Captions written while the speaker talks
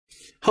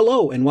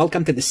Hello and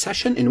welcome to this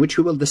session in which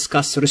we will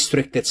discuss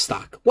restricted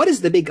stock. What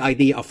is the big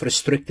idea of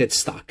restricted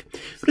stock?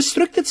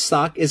 Restricted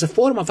stock is a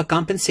form of a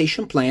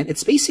compensation plan.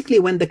 It's basically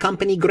when the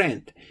company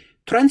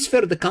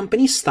transfer the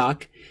company's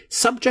stock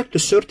subject to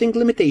certain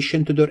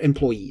limitation to their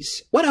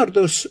employees. What are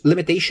those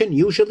limitations?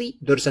 Usually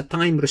there's a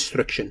time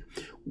restriction.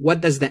 What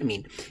does that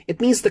mean?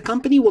 It means the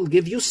company will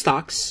give you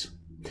stocks,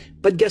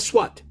 but guess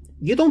what?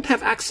 You don't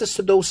have access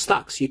to those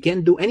stocks. You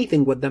can't do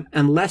anything with them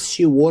unless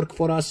you work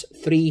for us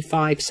 3,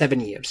 5,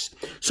 7 years.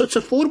 So it's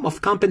a form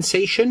of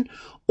compensation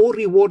or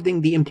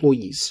rewarding the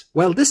employees.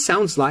 Well, this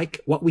sounds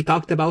like what we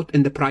talked about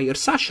in the prior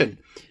session,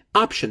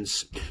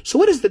 options. So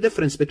what is the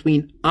difference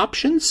between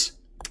options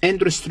and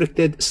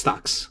restricted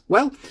stocks?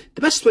 Well,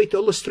 the best way to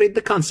illustrate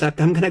the concept,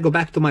 I'm going to go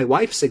back to my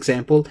wife's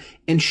example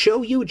and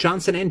show you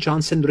Johnson &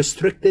 Johnson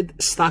restricted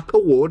stock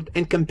award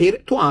and compare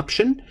it to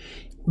option.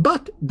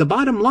 But the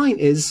bottom line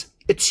is,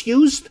 it's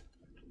used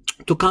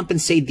to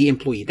compensate the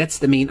employee. That's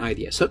the main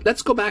idea. So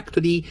let's go back to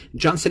the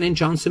Johnson &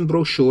 Johnson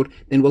brochure,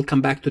 then we'll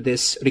come back to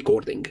this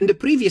recording. In the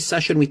previous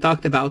session, we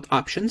talked about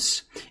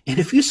options. And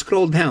if you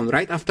scroll down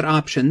right after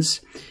options,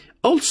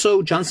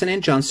 also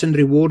Johnson & Johnson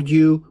reward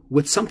you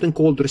with something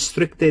called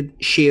restricted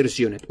shares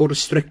unit or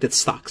restricted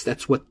stocks.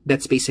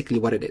 That's basically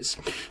what it is.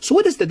 So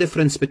what is the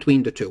difference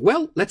between the two?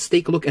 Well, let's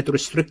take a look at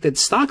restricted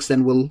stocks,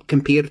 then we'll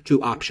compare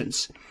to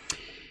options.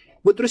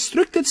 With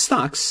restricted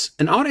stocks,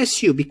 an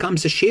RSU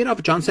becomes a share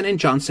of Johnson &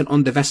 Johnson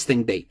on the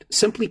vesting date.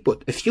 Simply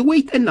put, if you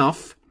wait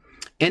enough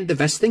and the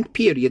vesting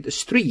period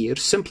is 3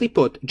 years, simply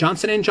put,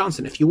 Johnson &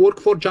 Johnson, if you work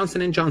for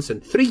Johnson &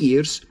 Johnson 3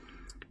 years,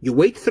 you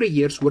wait 3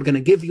 years, we're going to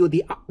give you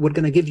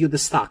the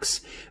stocks.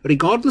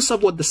 Regardless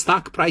of what the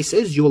stock price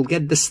is, you will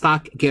get the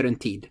stock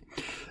guaranteed.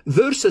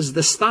 Versus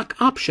the stock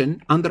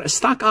option, under a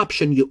stock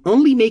option, you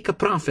only make a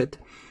profit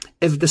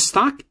if the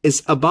stock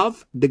is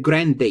above the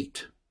grant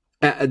date.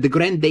 The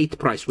grant date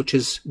price, which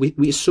is,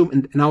 we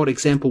assume in our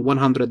example,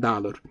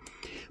 $100.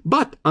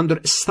 But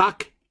under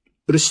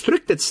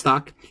restricted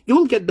stock, you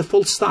will get the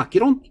full stock.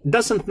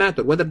 Doesn't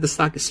matter whether the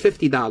stock is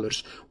 $50,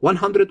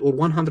 $100 or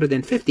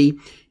 $150,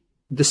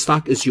 the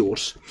stock is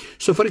yours.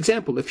 So for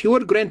example, if you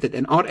were granted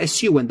an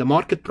RSU when the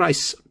market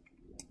price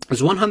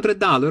is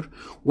 $100,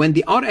 when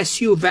the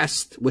RSU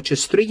vests, which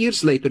is 3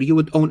 years later, you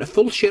would own a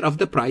full share of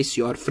the price.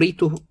 You are free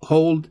to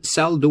hold,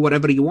 sell, do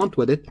whatever you want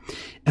with it.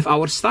 If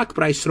our stock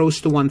price rose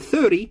to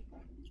 $130,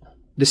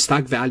 the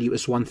stock value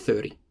is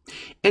 $130.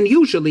 And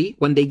usually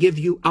when they give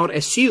you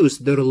RSUs,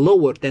 they're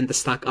lower than the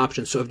stock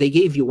options. So if they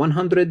gave you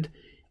 100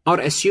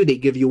 RSU, they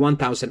give you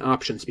 1,000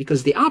 options,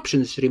 because the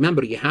options,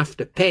 remember, you have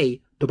to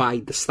pay to buy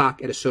the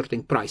stock at a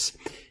certain price.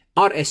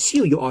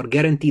 RSU, you are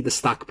guaranteed the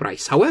stock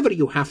price. However,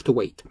 you have to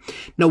wait.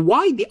 Now,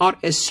 why the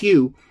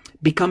RSU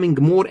becoming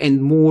more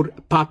and more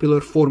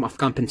popular form of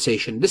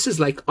compensation? This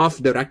is like off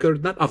the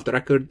record, not off the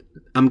record.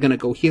 I'm going to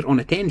go here on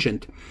a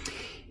tangent.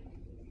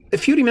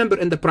 If you remember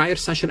in the prior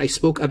session, I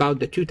spoke about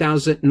the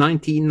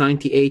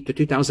 1998 to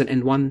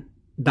 2001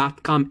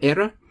 .com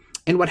era.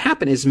 And what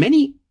happened is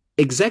many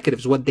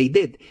executives, what they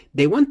did,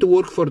 they went to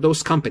work for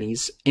those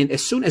companies, and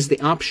as soon as the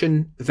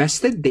option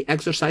vested, they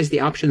exercised the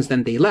options,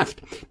 then they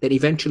left. Then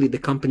eventually the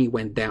company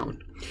went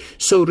down.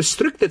 So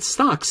restricted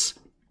stocks,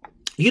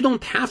 you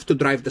don't have to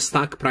drive the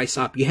stock price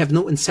up. You have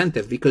no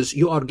incentive because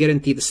you are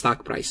guaranteed the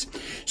stock price.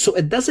 So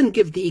it doesn't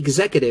give the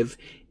executive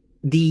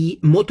the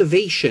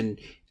motivation,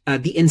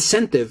 the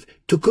incentive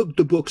to cook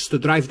the books to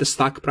drive the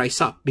stock price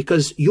up,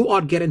 because you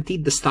are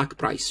guaranteed the stock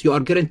price. You are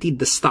guaranteed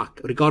the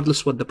stock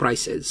regardless what the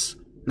price is.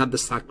 Not the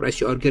stock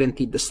price, you are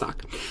guaranteed the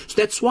stock. So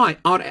that's why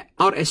our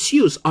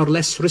RSUs are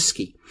less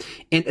risky.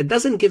 And it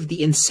doesn't give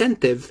the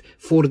incentive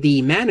for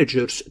the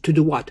managers to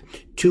do what?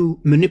 To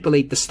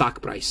manipulate the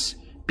stock price.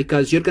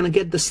 Because you're going to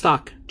get the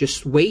stock.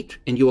 Just wait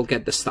and you will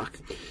get the stock.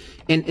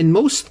 And in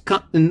most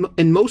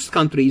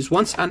countries,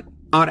 once an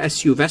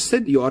RSU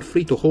vested, you are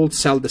free to hold,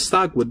 sell the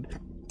stock with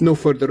no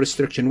further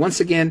restriction. Once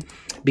again,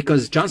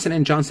 because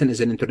Johnson & Johnson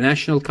is an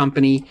international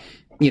company,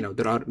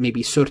 there are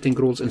maybe certain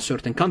rules in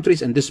certain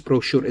countries, and this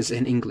brochure is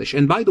in English.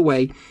 And by the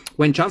way,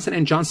 when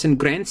Johnson & Johnson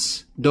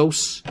grants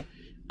those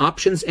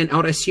options and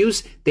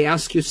RSUs, they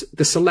ask you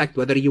to select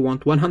whether you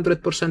want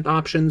 100%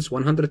 options,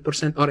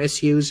 100%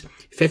 RSUs,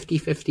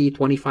 50-50,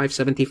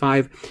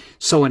 25-75,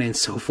 so on and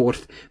so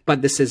forth.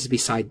 But this is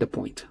beside the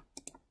point.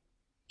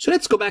 So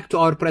let's go back to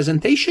our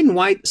presentation.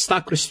 Why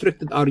stock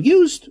restricted are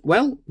used?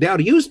 Well, they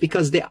are used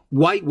because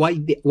why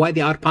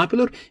they are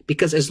popular?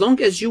 Because as long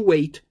as you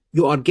wait,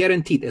 you are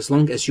guaranteed as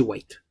long as you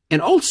wait.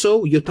 And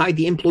also, you tie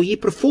the employee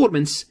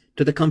performance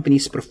to the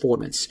company's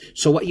performance.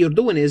 So what you're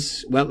doing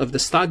is, well, if the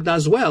stock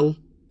does well,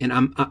 and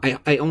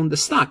I own the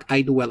stock,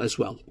 I do well as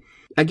well.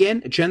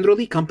 Again,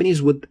 generally,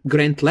 companies would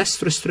grant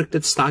less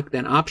restricted stock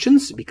than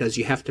options because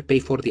you have to pay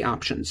for the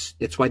options.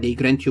 That's why they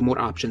grant you more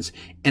options.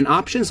 And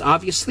options,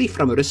 obviously,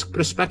 from a risk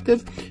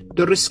perspective,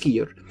 they're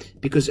riskier.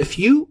 Because if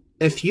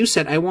you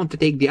said, I want to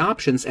take the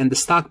options and the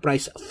stock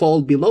price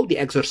fall below the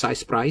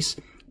exercise price,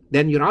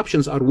 then your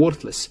options are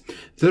worthless.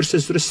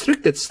 Versus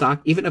restricted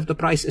stock, even if the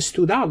price is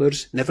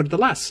 $2,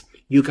 nevertheless,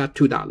 you got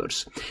 $2.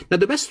 Now,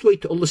 the best way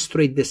to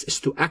illustrate this is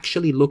to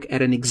actually look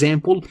at an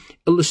example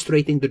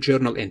illustrating the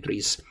journal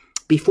entries.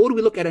 Before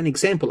we look at an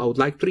example, I would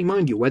like to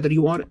remind you, whether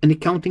you are an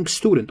accounting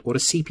student or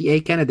a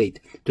CPA candidate,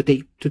 to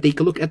take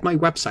a look at my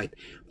website,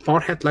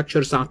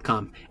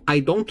 farhatlectures.com. I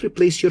don't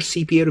replace your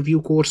CPA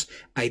review course.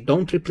 I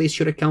don't replace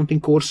your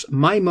accounting course.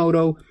 My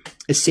motto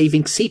is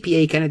saving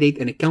CPA candidate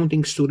and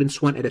accounting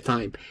students one at a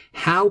time.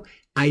 How?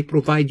 I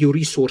provide you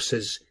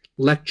resources,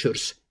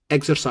 lectures,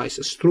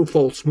 exercises, true,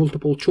 false,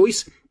 multiple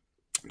choice,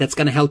 that's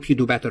going to help you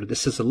do better.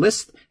 This is a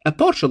list, a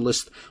partial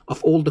list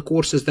of all the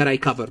courses that I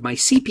cover. My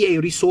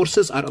CPA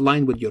resources are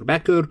aligned with your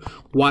Becker,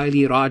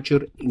 Wiley,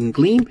 Roger, and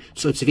Gleam.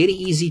 So it's very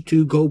easy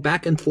to go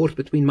back and forth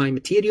between my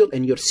material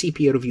and your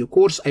CPA review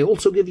course. I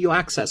also give you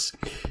access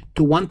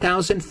to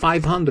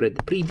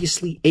 1,500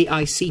 previously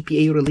AI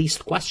CPA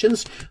released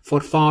questions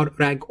for FAR,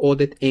 RAG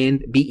Audit,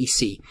 and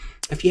BEC.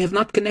 If you have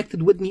not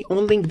connected with me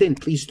on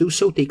LinkedIn, please do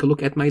so. Take a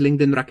look at my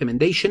LinkedIn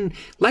recommendation.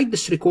 Like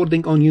this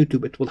recording on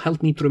YouTube. It will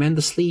help me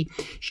tremendously.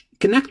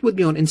 Connect with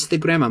me on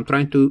Instagram. I'm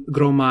trying to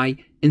grow my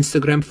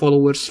Instagram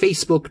followers,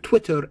 Facebook,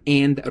 Twitter,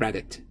 and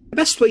Reddit. The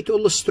best way to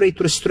illustrate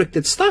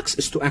restricted stocks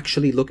is to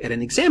actually look at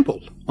an example.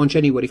 On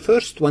January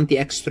 1st,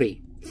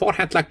 20X3,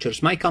 Farhat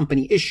Lectures, my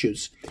company,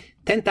 issues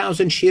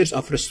 10,000 shares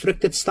of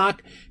restricted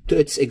stock to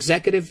its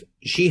executive,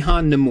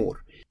 Jihan Namour.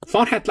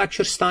 Farhat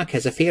Lecture stock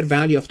has a fair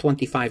value of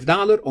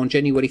 $25 on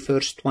January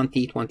 1st,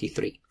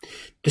 2023.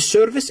 The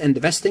service and the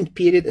vesting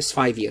period is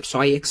 5 years. So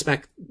I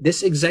expect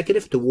this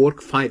executive to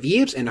work 5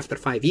 years, and after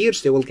 5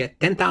 years, they will get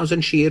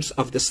 10,000 shares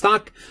of the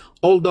stock.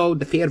 Although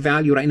the fair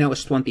value right now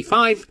is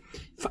 $25,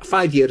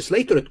 5 years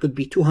later, it could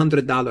be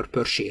 $200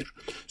 per share.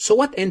 So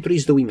what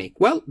entries do we make?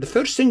 Well, the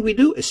first thing we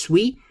do is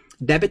we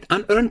debit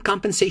unearned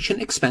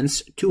compensation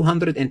expense,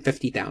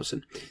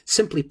 $250,000.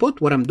 Simply put,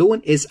 what I'm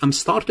doing is I'm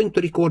starting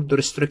to record the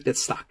restricted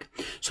stock.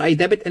 So I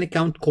debit an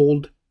account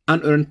called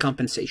unearned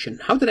compensation.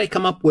 How did I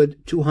come up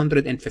with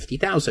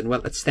 $250,000?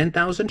 Well, it's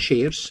 10,000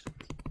 shares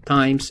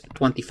times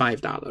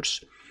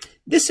 $25.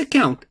 This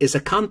account is a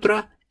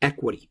contra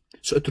equity.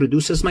 So it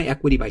reduces my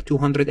equity by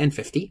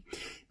 250.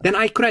 Then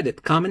I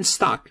credit common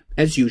stock,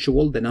 as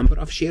usual, the number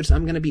of shares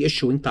I'm going to be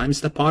issuing times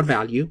the par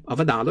value of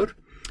 $1.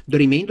 The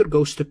remainder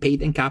goes to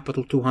paid-in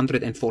capital,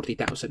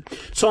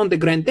 $240,000. So on the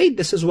grant date,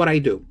 this is what I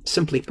do.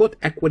 Simply put,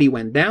 equity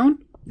went down.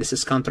 This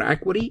is contra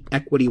equity.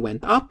 Equity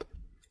went up.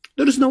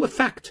 There is no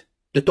effect.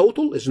 The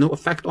total is no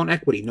effect on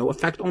equity, no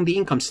effect on the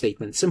income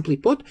statement. Simply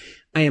put,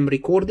 I am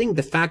recording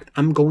the fact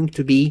I'm going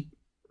to be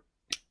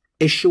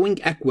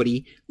issuing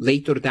equity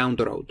later down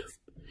the road.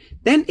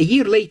 Then a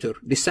year later,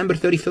 December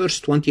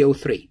 31st,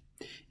 2003,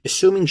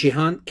 assuming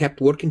Jihan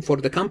kept working for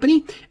the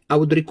company, I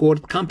would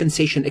record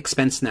compensation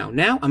expense now.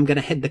 Now I'm going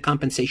to hit the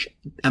compensation.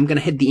 I'm going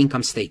to hit the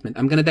income statement.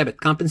 I'm going to debit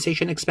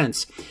compensation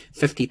expense,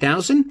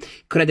 $50,000,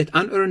 credit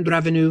unearned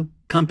revenue,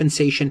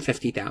 compensation,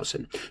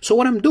 $50,000. So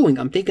what I'm doing,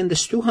 I'm taking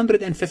this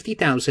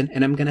 $250,000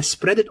 and I'm going to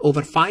spread it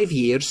over 5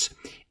 years,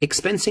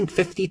 expensing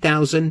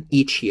 $50,000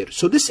 each year.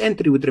 So this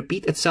entry would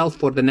repeat itself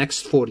for the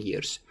next 4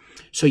 years.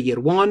 So year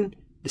 1,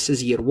 this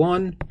is year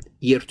 1.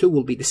 Year 2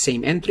 will be the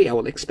same entry. I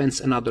will expense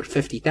another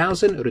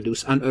 $50,000,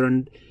 reduce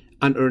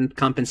unearned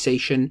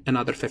compensation,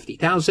 another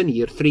 $50,000,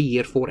 year 3,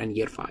 year 4, and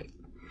year 5.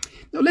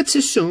 Now let's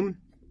assume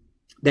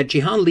that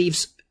Jihan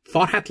leaves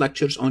Farhat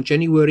Lectures on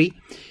January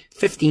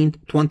 15th,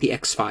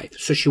 20X5.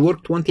 So she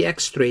worked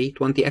 20X3,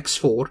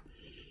 20X4.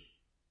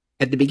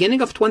 At the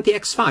beginning of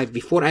 20X5,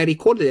 before I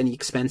recorded any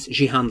expense,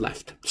 Jihan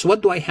left. So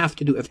what do I have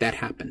to do if that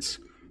happens?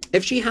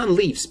 If Jihan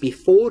leaves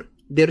before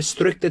the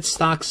restricted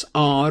stocks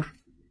are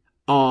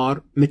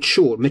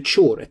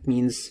mature, it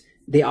means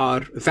they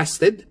are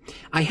vested,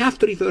 I have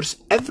to reverse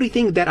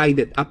everything that I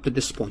did up to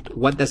this point.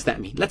 What does that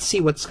mean? Let's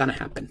see what's going to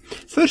happen.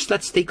 First,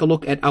 let's take a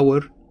look at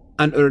our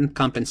unearned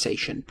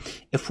compensation.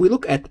 If we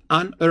look at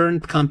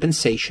unearned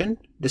compensation,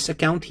 this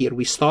account here,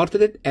 we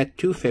started it at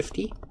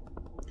 $250,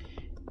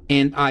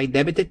 and I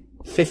debited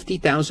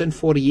 $50,000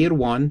 for year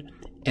 1,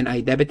 and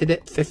I debited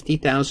it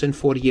 $50,000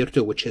 for year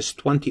 2, which is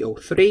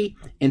 2003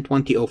 and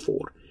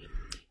 2004.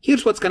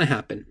 Here's what's going to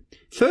happen.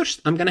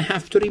 First, I'm going to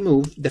have to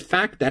remove the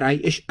fact that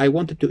I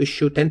wanted to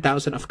issue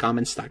 10,000 of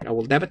common stock. I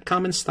will debit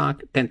common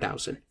stock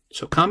 10,000.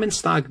 So common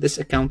stock, this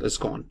account is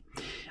gone.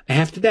 I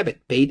have to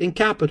debit paid-in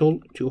capital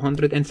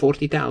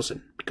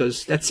 240,000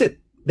 because that's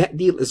it. That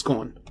deal is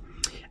gone.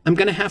 I'm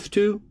going to have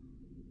to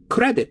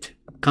credit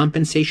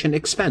compensation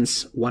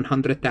expense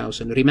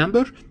 100,000.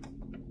 Remember,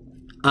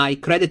 I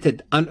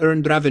credited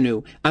unearned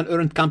revenue,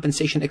 unearned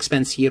compensation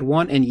expense year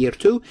 1 and year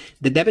 2.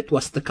 The debit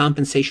was the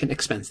compensation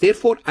expense.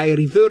 Therefore, I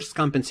reversed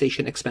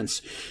compensation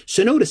expense.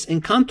 So notice, in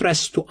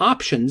contrast to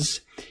options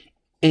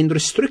and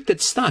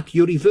restricted stock,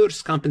 you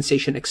reverse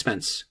compensation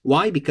expense.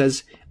 Why?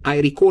 Because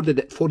I recorded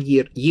it for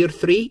year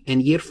 3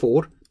 and year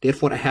 4.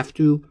 Therefore, I have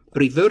to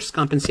reverse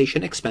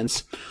compensation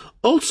expense.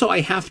 Also,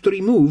 I have to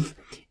remove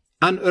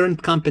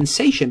unearned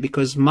compensation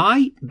because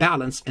my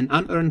balance in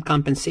unearned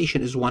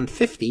compensation is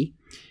 150.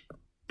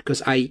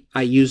 because I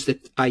used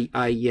it, I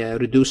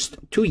reduced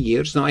 2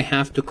 years. Now I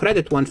have to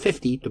credit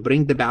 150 to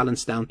bring the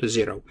balance down to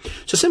 0.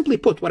 So simply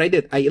put, what I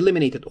did, I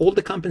eliminated all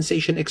the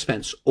compensation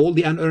expense, all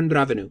the unearned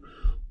revenue,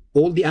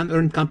 all the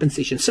unearned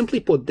compensation. Simply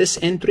put, this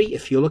entry,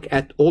 if you look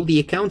at all the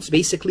accounts,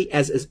 basically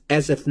as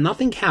if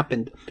nothing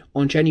happened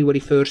on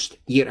January 1st,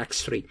 year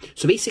X3.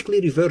 So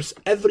basically reverse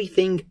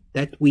everything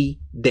that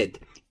we did,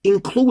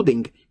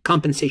 including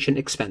compensation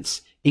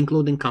expense,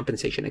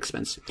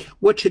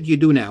 What should you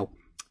do now?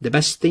 The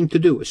best thing to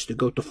do is to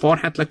go to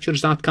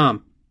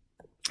farhatlectures.com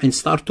and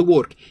start to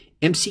work.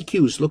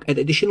 MCQs, look at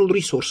additional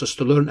resources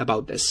to learn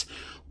about this.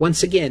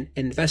 Once again,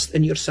 invest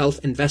in yourself,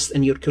 invest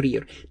in your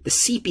career. The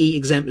CPA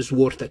exam is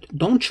worth it.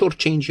 Don't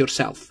shortchange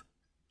yourself.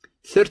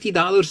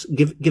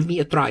 $30, give me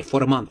a try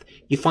for a month.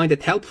 You find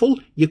it helpful,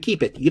 you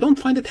keep it. You don't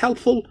find it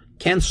helpful,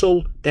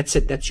 cancel. That's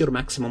it. That's your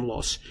maximum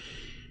loss.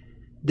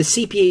 The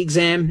CPA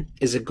exam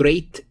is a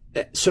great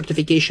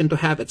certification to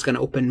have. It's going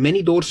to open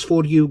many doors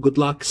for you. Good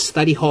luck,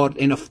 study hard,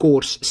 and of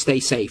course, stay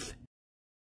safe.